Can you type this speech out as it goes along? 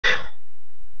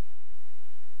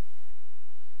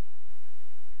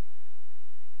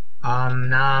Nom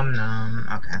nom.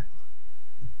 Okay.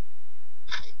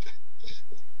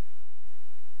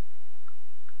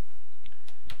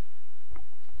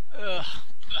 Ugh.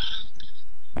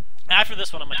 After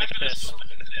this one, I'm gonna take a piss.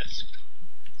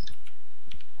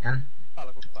 And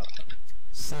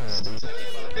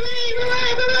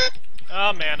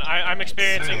Oh man, I'm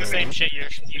experiencing the same shit you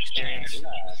experience.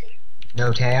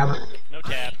 no tab. No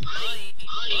tab.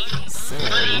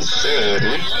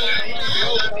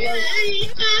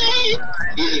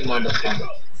 Easy motherfucker.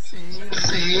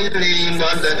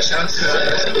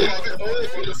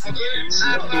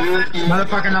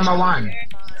 Motherfucker number one.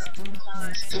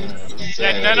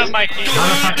 Yeah, none of my team.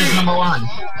 Motherfucker's number one.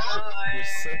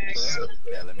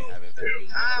 Yeah, let me have it.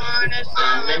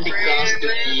 And then cross the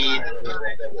feed.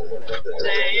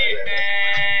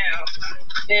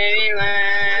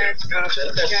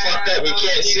 Shut the fuck up, you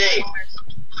can't sing.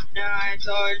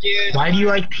 Why do you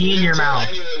like pee in your mouth?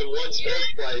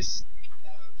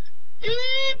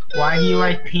 Why do you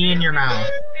like pee in your mouth?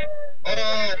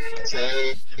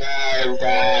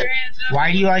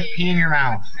 Why do you like pee in your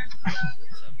mouth?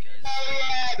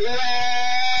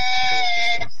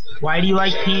 Why do you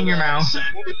like pee in your mouth?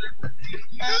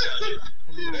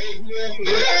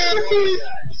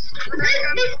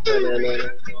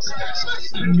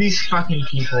 These fucking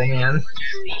people, man.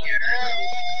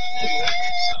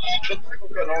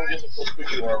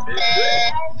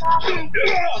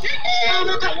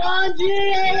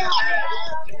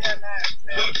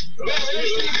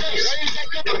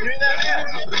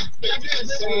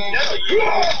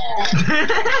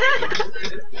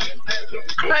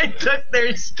 I took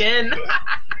their skin.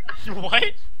 What?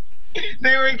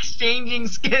 They were exchanging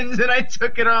skins and I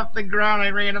took it off the ground. I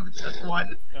ran up and took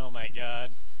one. Oh my god.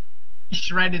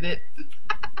 Shredded it.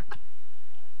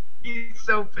 He's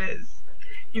so pissed.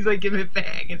 He's like, give it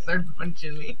back, and started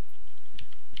punching me.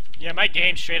 Yeah, my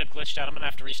game straight up glitched out. I'm gonna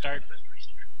have to restart.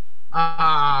 So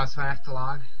I have to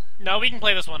log? No, we can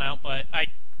play this one out, but I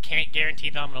can't guarantee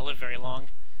that I'm gonna live very long.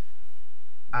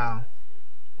 Oh.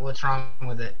 What's wrong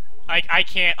with it? I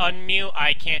can't unmute,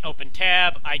 I can't open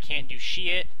tab, I can't do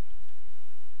shit.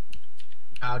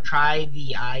 Try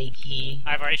the I key.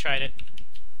 I've already tried it.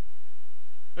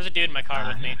 There's a dude in my car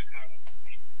with me.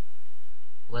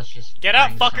 Let's just Get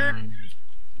up, find fucker! someone.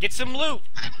 Get some loot!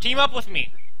 Team up with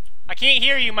me! I can't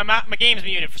hear you, my game's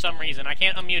muted for some reason. I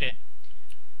can't unmute it.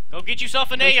 Go get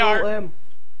yourself an AR!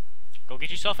 Go get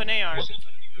yourself an AR.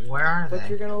 Where are But they?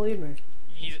 you're gonna leave me.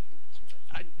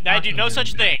 I do no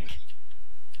such thing.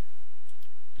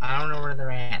 I don't know where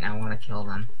they're at and I want to kill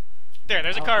them.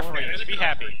 There's a car for you. Be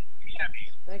happy.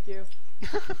 Thank you.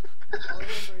 I'll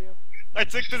remember you. I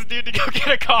took this dude to go get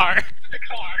a car.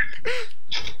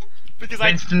 Because I...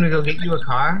 Convinced him to go get you a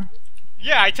car?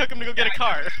 Yeah, I took him to go get a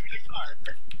car.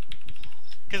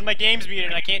 Because my game's muted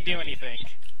and I can't do anything.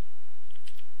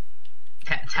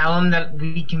 Tell him that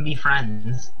we can be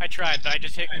friends. I tried, but I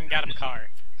just hit and got him a car.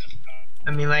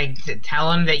 I mean, like,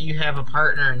 tell him that you have a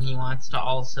partner and he wants to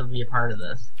also be a part of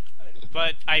this.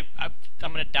 But I'm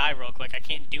gonna die real quick. I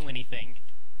can't do anything.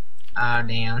 Oh,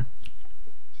 damn.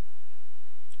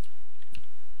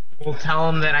 Well, tell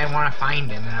him that I want to find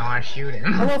him and I want to shoot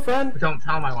him. Hello, friend. Don't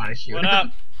tell him I want to shoot What him. up?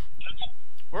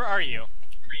 Where are you?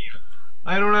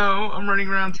 I don't know. I'm running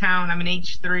around town. I'm in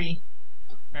H3.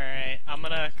 Alright, I'm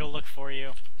gonna go look for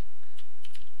you.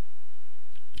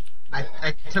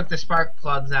 I took the spark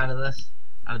plugs out of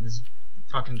this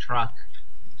fucking truck.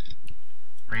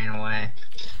 Ran away.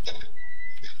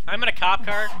 I'm in a cop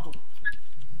car.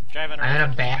 Driving I'm around.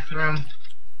 in a bathroom.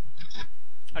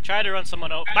 I tried to run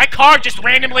someone over. My car just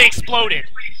randomly exploded!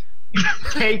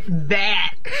 Take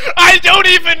that! I don't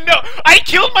even know! I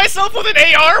killed myself with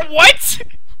an AR? What?!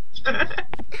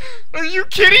 Are you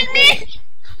kidding me?!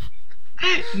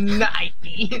 Nice!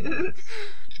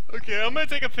 Okay, I'm gonna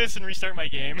take a piss and restart my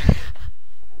game.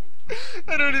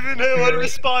 I don't even know how to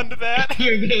respond to that.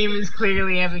 Your game is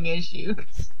clearly having issues.